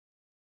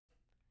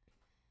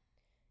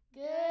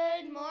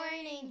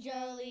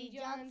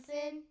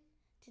Wisconsin.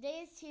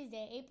 Today is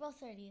Tuesday, April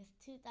 30th,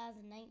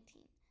 2019.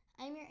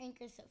 I'm your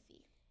anchor,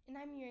 Sophie. And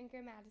I'm your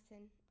anchor,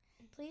 Madison.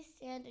 Please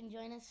stand and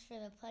join us for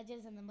the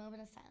pledges and the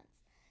moment of silence.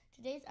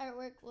 Today's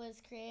artwork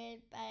was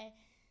created by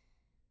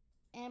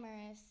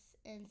Amaris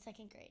in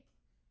 2nd grade.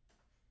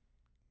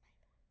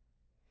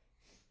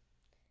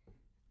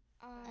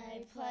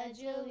 I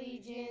pledge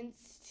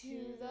allegiance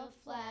to the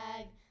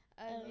flag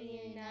of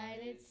the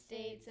United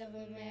States of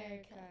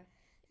America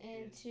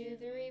and to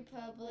the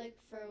republic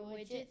for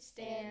which it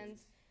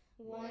stands,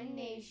 one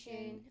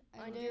nation,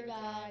 under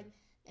God,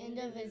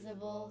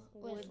 indivisible,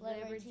 with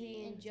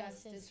liberty and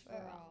justice for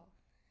all.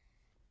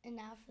 And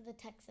now for the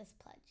Texas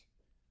pledge.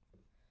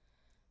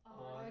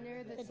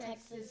 Honor the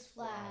Texas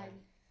flag.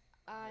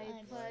 I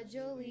pledge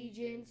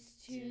allegiance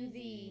to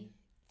thee,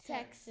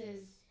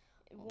 Texas,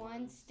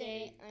 one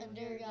state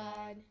under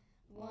God,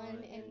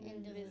 one and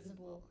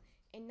indivisible.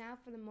 And now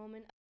for the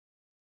moment.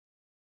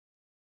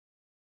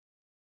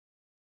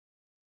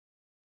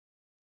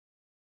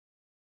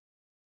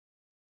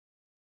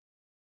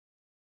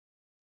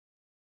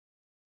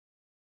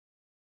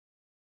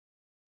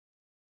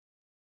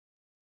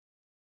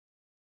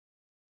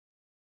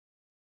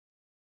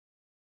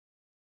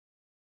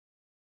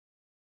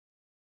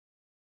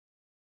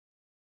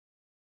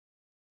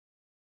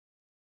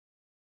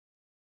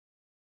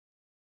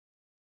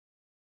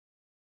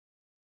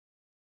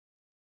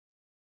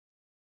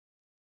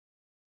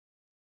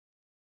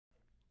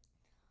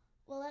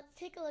 Well, let's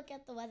take a look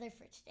at the weather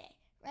for today.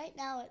 Right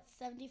now it's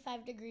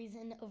 75 degrees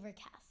and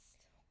overcast.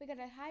 We got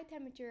a high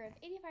temperature of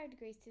 85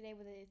 degrees today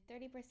with a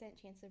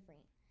 30% chance of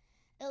rain.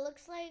 It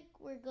looks like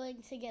we're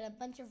going to get a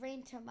bunch of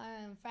rain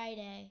tomorrow and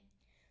Friday.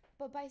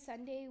 But by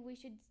Sunday we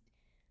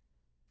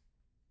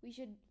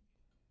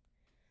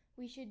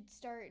should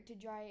start to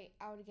dry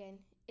out again.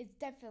 It's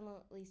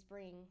definitely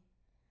spring.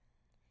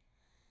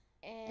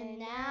 And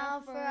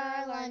now for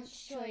our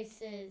lunch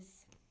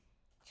choices.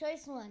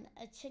 Choice 1,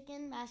 a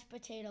chicken mashed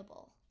potato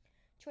bowl.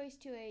 Choice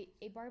 2,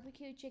 a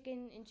barbecue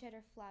chicken and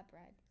cheddar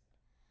flatbread.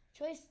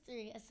 Choice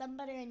 3, a sun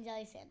butter and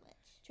jelly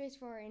sandwich. Choice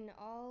 4, an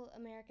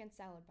all-American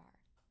salad bar.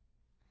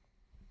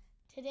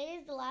 Today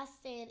is the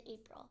last day in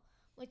April,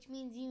 which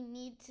means you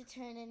need to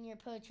turn in your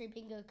poetry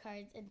bingo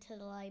cards into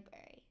the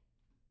library.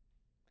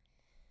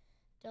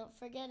 Don't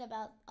forget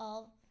about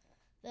all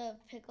the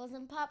pickles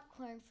and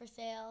popcorn for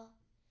sale.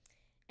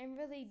 And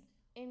really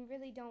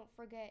don't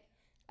forget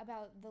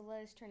about the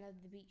Let Us Turn Up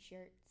the Beat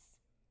shirts.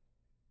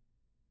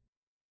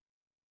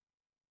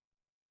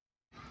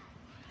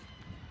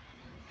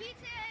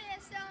 PTA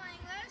is selling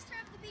Let Us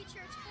Turn Up the Beat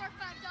shirts for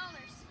 $5.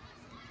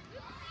 We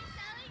will be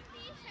selling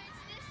these shirts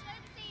this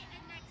Wednesday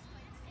and next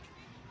Wednesday.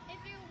 If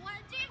you're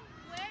wondering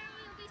where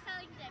we will be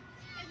selling them,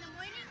 in the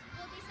morning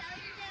we'll be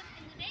selling them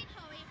in the main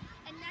hallway,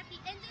 and at the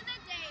end of the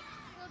day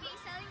we'll be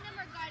selling them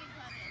where Garden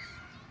Club is.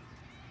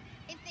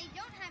 If they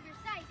don't have your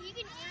size, you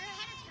can order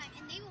ahead of time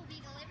and they will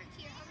be delivered to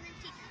your homeroom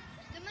teacher.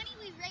 The money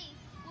we raise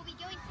will be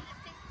going to the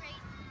 5th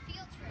grade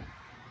field trip.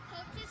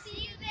 Hope to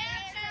see you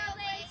there,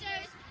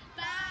 Trailblazers.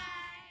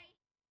 Bye!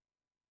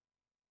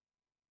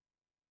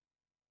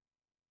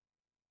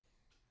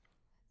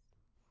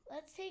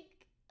 Let's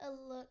take a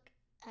look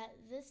at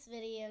this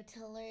video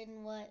to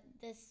learn what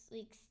this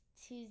week's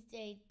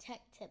Tuesday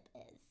tech tip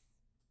is.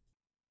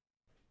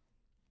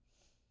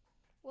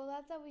 Well,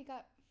 that's all we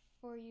got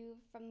for you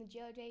from the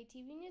GLJ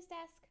TV News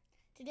Desk.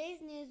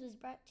 Today's news was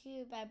brought to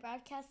you by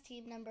broadcast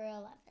team number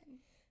 11.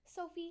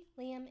 Sophie,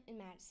 Liam, and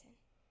Madison.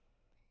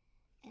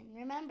 And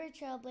remember,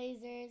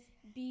 Trailblazers,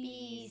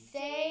 Be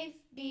safe,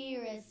 be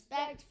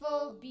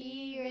respectful,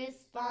 be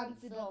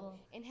responsible.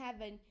 and have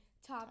a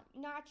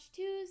top-notch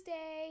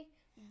Tuesday.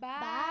 Bye.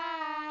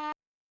 Bye.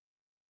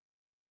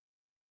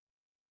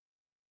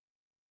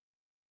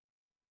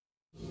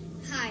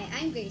 Hi,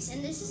 I'm Grace,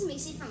 and this is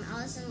Macy from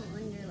Alice in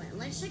Wonderland.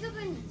 Let's check up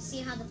and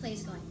see how the play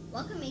is going.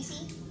 Welcome,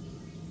 Macy.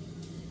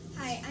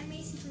 Hi, I'm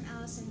Macy from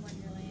Alice in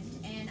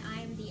Wonderland, and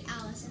I'm the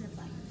Alice in the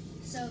play.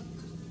 So,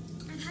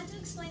 I've had to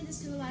explain this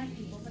to a lot of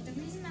people, but the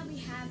reason that we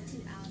have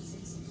two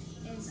Alices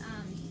is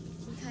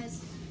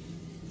because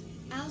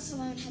Alice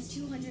alone has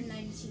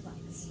 292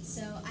 lines.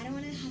 So, I don't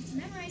want to have to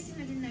memorize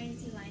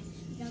 292 lines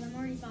because I'm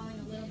already falling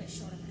a little bit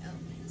short of my own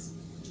lines.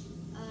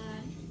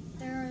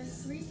 There are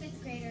 3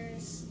 5th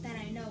graders that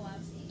I know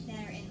of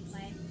that are in the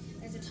play.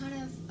 There's a ton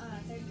of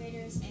 3rd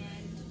graders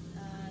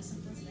and some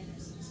 4th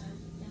graders. So,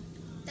 yeah.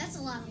 That's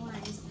a lot of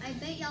lines. I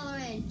bet y'all are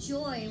going to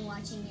enjoy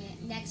watching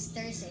it next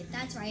Thursday.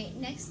 That's right,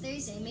 next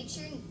Thursday. Make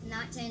sure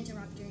not to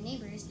interrupt your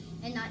neighbors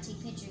and not take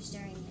pictures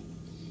during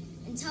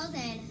it. Until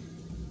then,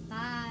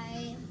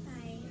 bye.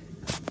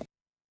 Bye.